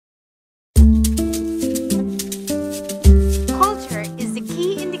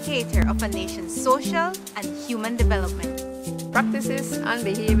a nation's social and human development. Practices and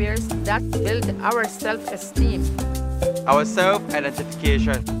behaviors that build our self-esteem, our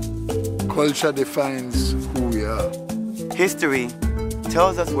self-identification. Culture defines who we are. History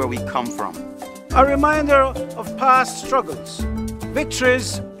tells us where we come from. A reminder of past struggles,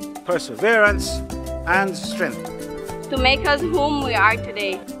 victories, perseverance, and strength. To make us whom we are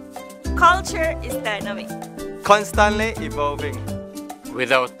today. Culture is dynamic, constantly evolving.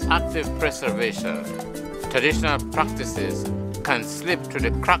 Without active preservation, traditional practices can slip through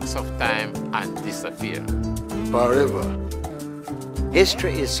the cracks of time and disappear. Forever.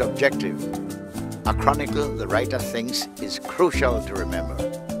 History is subjective. A chronicle the writer thinks is crucial to remember.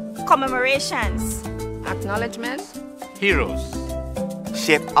 Commemorations, acknowledgements, heroes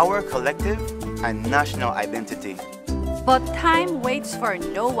shape our collective and national identity. But time waits for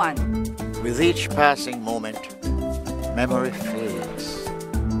no one. With each passing moment, memory fades.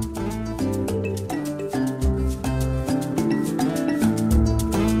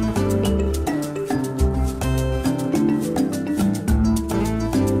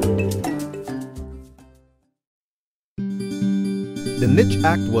 The Nich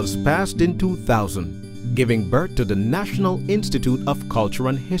Act was passed in 2000, giving birth to the National Institute of Culture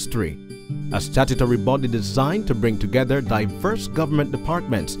and History, a statutory body designed to bring together diverse government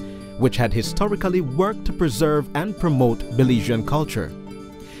departments which had historically worked to preserve and promote Belizean culture.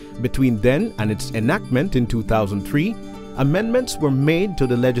 Between then and its enactment in 2003, amendments were made to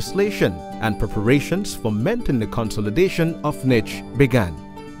the legislation and preparations fomenting the consolidation of Nich began.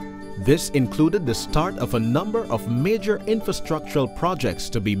 This included the start of a number of major infrastructural projects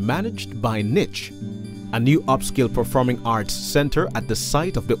to be managed by Nich: a new upscale performing arts center at the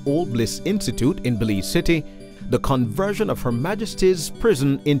site of the Old Bliss Institute in Belize City, the conversion of Her Majesty's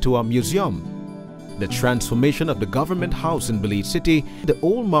Prison into a museum, the transformation of the Government House in Belize City, the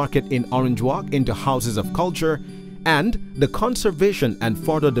Old Market in Orange Walk into houses of culture, and the conservation and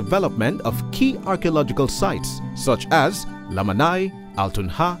further development of key archaeological sites such as Lamanai,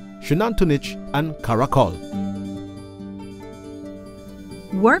 Altunha, Nich, and Karakol.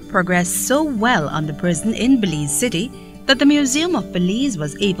 Work progressed so well on the prison in Belize City that the Museum of Belize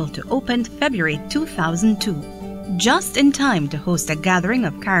was able to open February 2002, just in time to host a gathering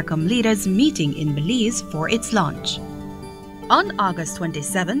of CARICOM leaders meeting in Belize for its launch. On August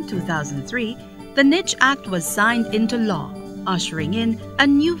 27, 2003, the Nich Act was signed into law, ushering in a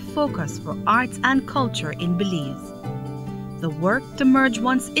new focus for arts and culture in Belize. The work to merge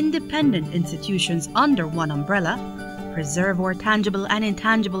once independent institutions under one umbrella, preserve our tangible and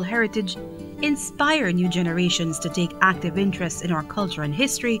intangible heritage, inspire new generations to take active interest in our culture and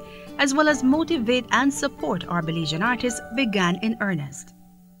history, as well as motivate and support our Belizean artists began in earnest.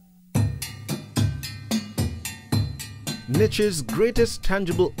 Nich's greatest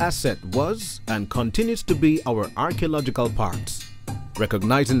tangible asset was and continues to be our archaeological parks.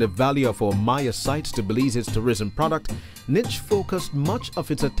 Recognizing the value of our Maya sites to Belize's tourism product, Nich focused much of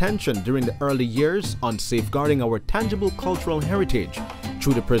its attention during the early years on safeguarding our tangible cultural heritage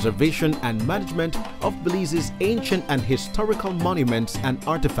through the preservation and management of Belize's ancient and historical monuments and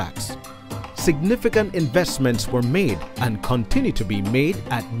artifacts. Significant investments were made and continue to be made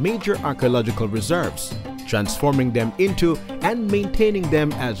at major archaeological reserves, transforming them into and maintaining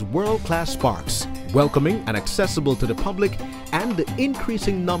them as world-class parks, welcoming and accessible to the public and the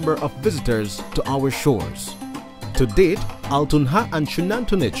increasing number of visitors to our shores. To date, Altunha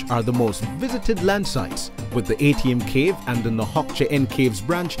and Nich are the most visited land sites, with the ATM Cave and the Nohokche Caves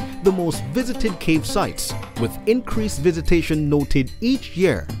branch the most visited cave sites, with increased visitation noted each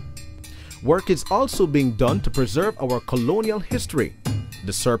year. Work is also being done to preserve our colonial history.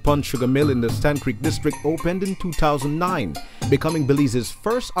 The Serpent Sugar Mill in the Stan Creek District opened in 2009, becoming Belize's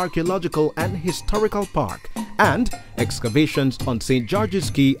first archaeological and historical park, and excavations on St. George's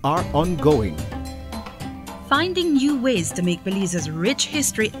Key are ongoing. Finding new ways to make Belize's rich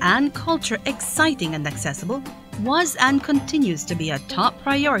history and culture exciting and accessible was and continues to be a top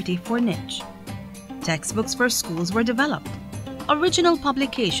priority for Nich. Textbooks for schools were developed, original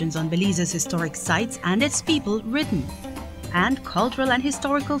publications on Belize's historic sites and its people written, and cultural and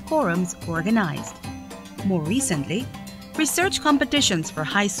historical forums organized. More recently, research competitions for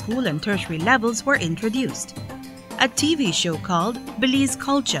high school and tertiary levels were introduced. A TV show called Belize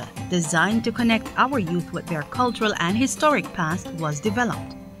Culture, designed to connect our youth with their cultural and historic past, was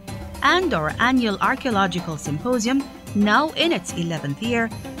developed. And our annual archaeological symposium, now in its 11th year,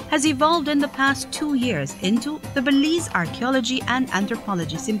 has evolved in the past 2 years into the Belize Archaeology and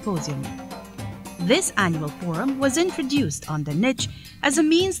Anthropology Symposium. This annual forum was introduced on the Nich as a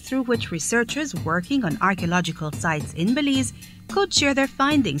means through which researchers working on archaeological sites in Belize could share their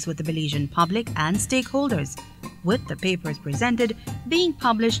findings with the Belizean public and stakeholders, with the papers presented being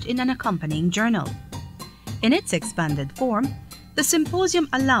published in an accompanying journal. In its expanded form, the symposium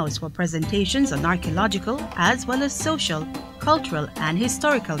allows for presentations on archaeological as well as social, cultural, and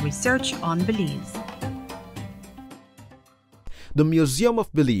historical research on Belize. The Museum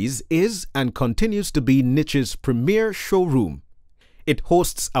of Belize is and continues to be Nich's premier showroom. It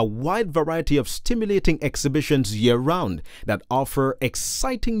hosts a wide variety of stimulating exhibitions year-round that offer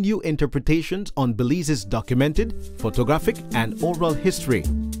exciting new interpretations on Belize's documented, photographic, and oral history,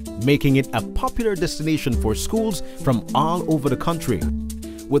 making it a popular destination for schools from all over the country.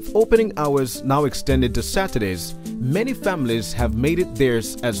 With opening hours now extended to Saturdays, many families have made it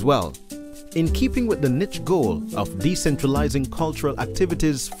theirs as well. In keeping with the Nich goal of decentralizing cultural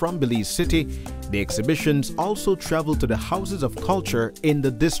activities from Belize City, the exhibitions also travel to the houses of culture in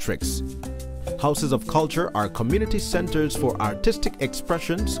the districts. Houses of culture are community centers for artistic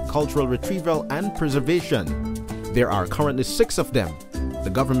expressions, cultural retrieval, and preservation. There are currently 6 of them: the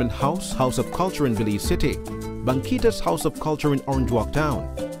Government House, House of Culture in Belize City, Banquita's House of Culture in Orange Walk Town,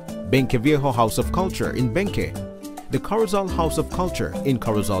 Benque Viejo House of Culture in Benque, the Corozal House of Culture in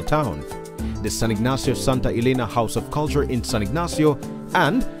Corozal Town, the San Ignacio Santa Elena House of Culture in San Ignacio,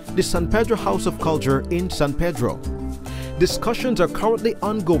 and the San Pedro House of Culture in San Pedro. Discussions are currently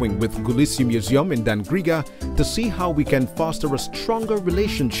ongoing with Gulisi Museum in Dangriga to see how we can foster a stronger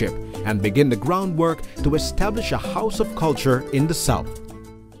relationship and begin the groundwork to establish a house of culture in the South.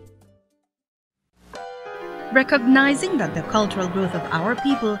 Recognizing that the cultural growth of our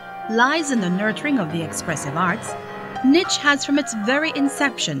people lies in the nurturing of the expressive arts, Nich has from its very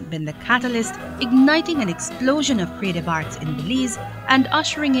inception been the catalyst igniting an explosion of creative arts in Belize and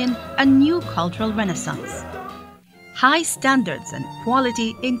ushering in a new cultural renaissance. High standards and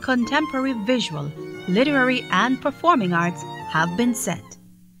quality in contemporary visual, literary, and performing arts have been set.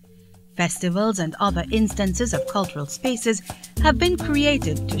 Festivals and other instances of cultural spaces have been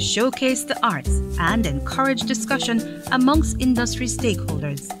created to showcase the arts and encourage discussion amongst industry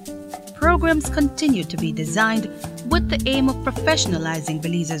stakeholders. Programs continue to be designed with the aim of professionalizing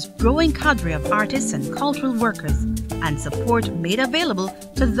Belize's growing cadre of artists and cultural workers, and support made available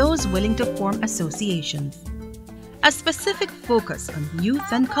to those willing to form associations. A specific focus on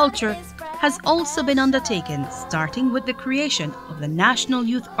youth and culture has also been undertaken, starting with the creation of the National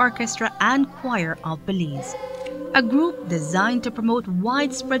Youth Orchestra and Choir of Belize, a group designed to promote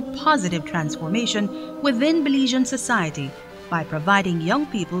widespread positive transformation within Belizean society by providing young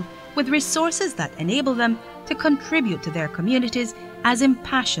people with resources that enable them to contribute to their communities as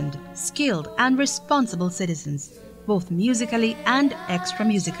impassioned, skilled, and responsible citizens, both musically and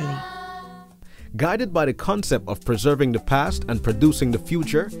extra-musically. Guided by the concept of preserving the past and producing the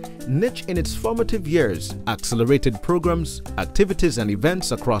future, Nich in its formative years accelerated programs, activities, and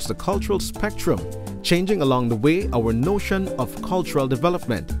events across the cultural spectrum, changing along the way our notion of cultural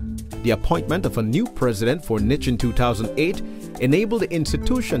development. The appointment of a new president for Nich in 2008 enabled the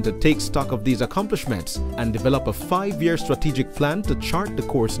institution to take stock of these accomplishments and develop a 5-year strategic plan to chart the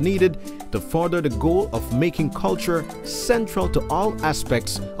course needed to further the goal of making culture central to all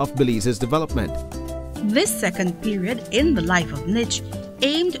aspects of Belize's development. This second period in the life of Nich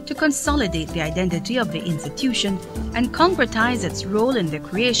aimed to consolidate the identity of the institution and concretize its role in the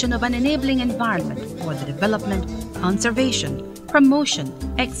creation of an enabling environment for the development, conservation, promotion,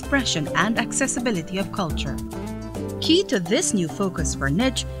 expression, and accessibility of culture. Key to this new focus for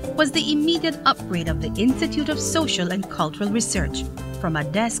Nich was the immediate upgrade of the Institute of Social and Cultural Research from a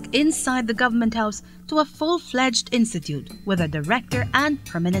desk inside the Government House to a full-fledged institute with a director and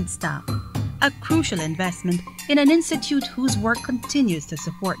permanent staff. A crucial investment in an institute whose work continues to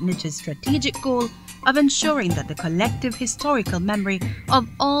support Nich's strategic goal of ensuring that the collective historical memory of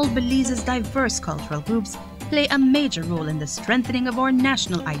all Belize's diverse cultural groups play a major role in the strengthening of our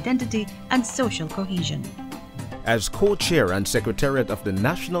national identity and social cohesion. As co-chair and secretariat of the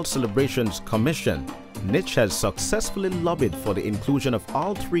National Celebrations Commission, Nich has successfully lobbied for the inclusion of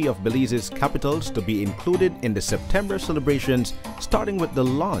all 3 of Belize's capitals to be included in the September celebrations, starting with the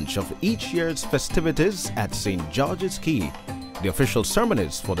launch of each year's festivities at St. George's Quay, the official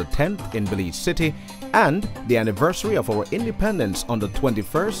ceremonies for the 10th in Belize City, and the anniversary of our independence on the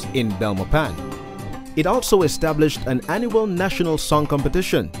 21st in Belmopan. It also established an annual national song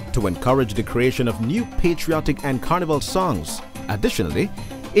competition to encourage the creation of new patriotic and carnival songs. Additionally,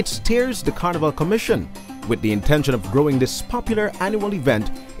 it steers the Carnival Commission with the intention of growing this popular annual event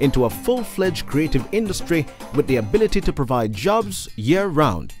into a full-fledged creative industry with the ability to provide jobs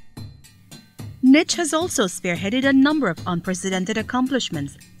year-round. Nich has also spearheaded a number of unprecedented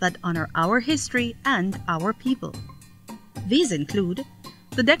accomplishments that honor our history and our people. These include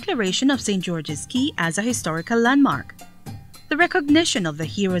the declaration of St. George's Quay as a historical landmark, the recognition of the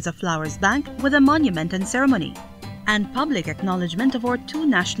Heroes of Flowers Bank with a monument and ceremony, and public acknowledgement of our two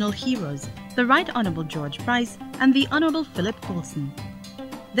national heroes, the Right Honourable George Price and the Honourable Philip Colson.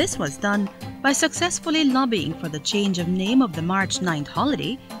 This was done by successfully lobbying for the change of name of the March 9th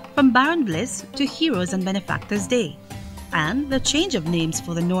holiday from Baron Bliss to Heroes and Benefactors Day, and the change of names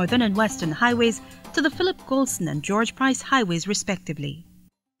for the Northern and Western highways to the Philip Colson and George Price highways respectively.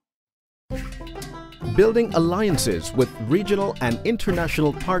 Building alliances with regional and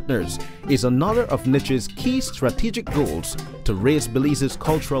international partners is another of Nich's key strategic goals to raise Belize's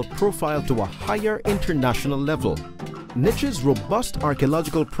cultural profile to a higher international level. Nich's robust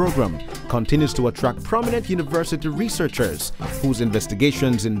archaeological program continues to attract prominent university researchers whose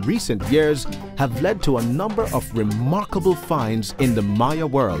investigations in recent years have led to a number of remarkable finds in the Maya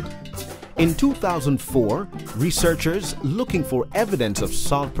world. In 2004, researchers looking for evidence of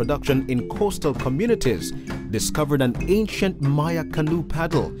salt production in coastal communities discovered an ancient Maya canoe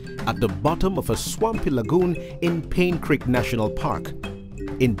paddle at the bottom of a swampy lagoon in Payne Creek National Park.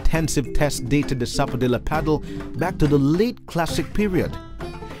 Intensive tests dated the Sapodilla paddle back to the late Classic period.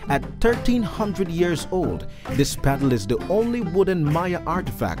 At 1,300 years old, this paddle is the only wooden Maya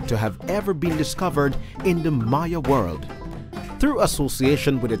artifact to have ever been discovered in the Maya world. Through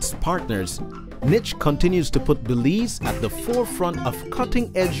association with its partners, Nich continues to put Belize at the forefront of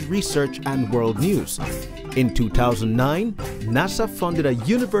cutting-edge research and world news. In 2009, NASA funded a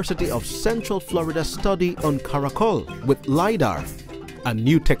University of Central Florida study on Caracol with LiDAR, a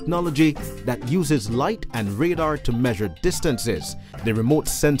new technology that uses light and radar to measure distances. The remote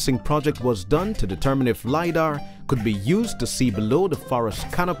sensing project was done to determine if LiDAR could be used to see below the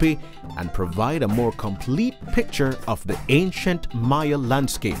forest canopy and provide a more complete picture of the ancient Maya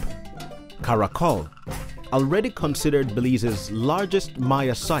landscape. Caracol, already considered Belize's largest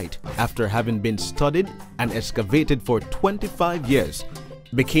Maya site after having been studied and excavated for 25 years,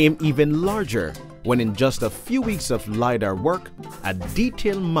 became even larger when in just a few weeks of LiDAR work, a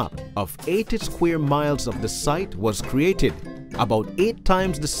detailed map of 80 square miles of the site was created, about 8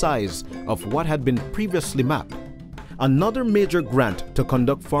 times the size of what had been previously mapped. Another major grant to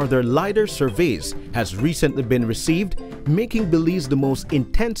conduct further LiDAR surveys has recently been received, making Belize the most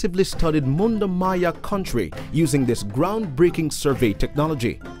intensively studied Mundo Maya country using this groundbreaking survey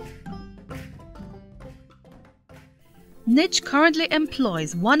technology. Nich currently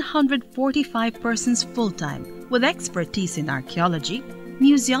employs 145 persons full-time with expertise in archaeology,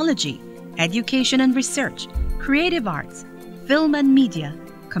 museology, education and research, creative arts, film and media,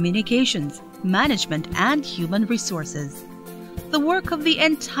 communications, management and human resources. The work of the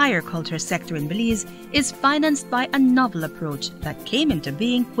entire culture sector in Belize is financed by a novel approach that came into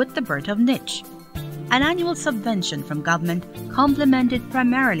being with the birth of Nich. An annual subvention from government complemented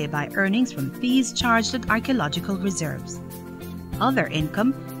primarily by earnings from fees charged at archaeological reserves. Other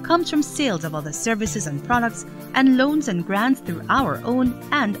income comes from sales of other services and products and loans and grants through our own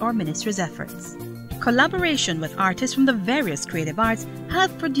and our ministry's efforts. Collaboration with artists from the various creative arts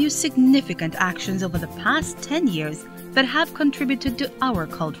have produced significant actions over the past 10 years that have contributed to our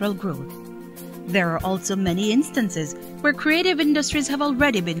cultural growth. There are also many instances where creative industries have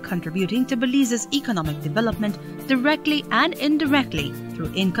already been contributing to Belize's economic development directly and indirectly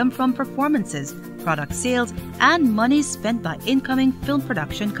through income from performances, product sales, and money spent by incoming film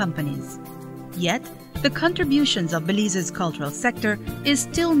production companies. Yet, the contributions of Belize's cultural sector is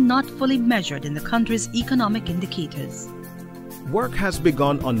still not fully measured in the country's economic indicators. Work has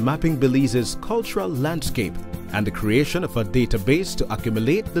begun on mapping Belize's cultural landscape and the creation of a database to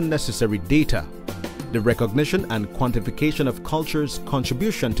accumulate the necessary data. The recognition and quantification of culture's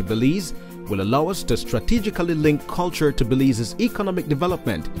contribution to Belize will allow us to strategically link culture to Belize's economic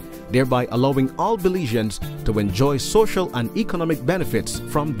development, thereby allowing all Belizeans to enjoy social and economic benefits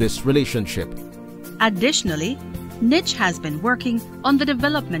from this relationship. Additionally, Nich has been working on the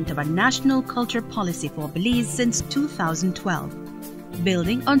development of a national culture policy for Belize since 2012,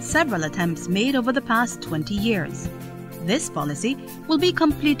 building on several attempts made over the past 20 years. This policy will be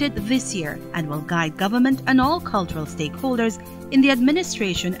completed this year and will guide government and all cultural stakeholders in the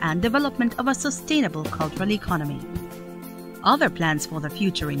administration and development of a sustainable cultural economy. Other plans for the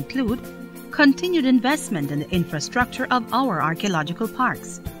future include continued investment in the infrastructure of our archaeological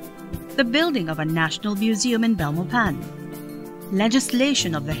parks, the building of a national museum in Belmopan,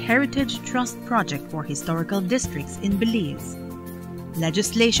 legislation of the Heritage Trust Project for Historical Districts in Belize,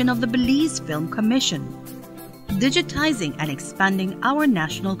 legislation of the Belize Film Commission, digitizing and expanding our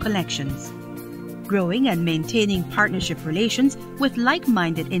national collections, growing and maintaining partnership relations with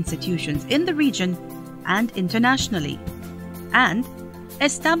like-minded institutions in the region and internationally, and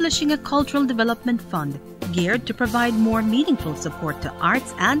establishing a cultural development fund geared to provide more meaningful support to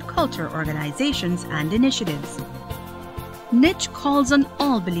arts and culture organizations and initiatives. Nich calls on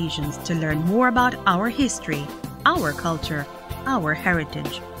all Belizeans to learn more about our history, our culture, our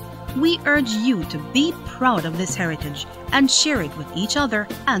heritage. We urge you to be proud of this heritage and share it with each other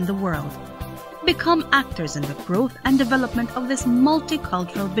and the world. Become actors in the growth and development of this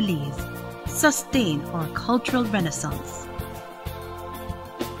multicultural Belize. Sustain our cultural renaissance.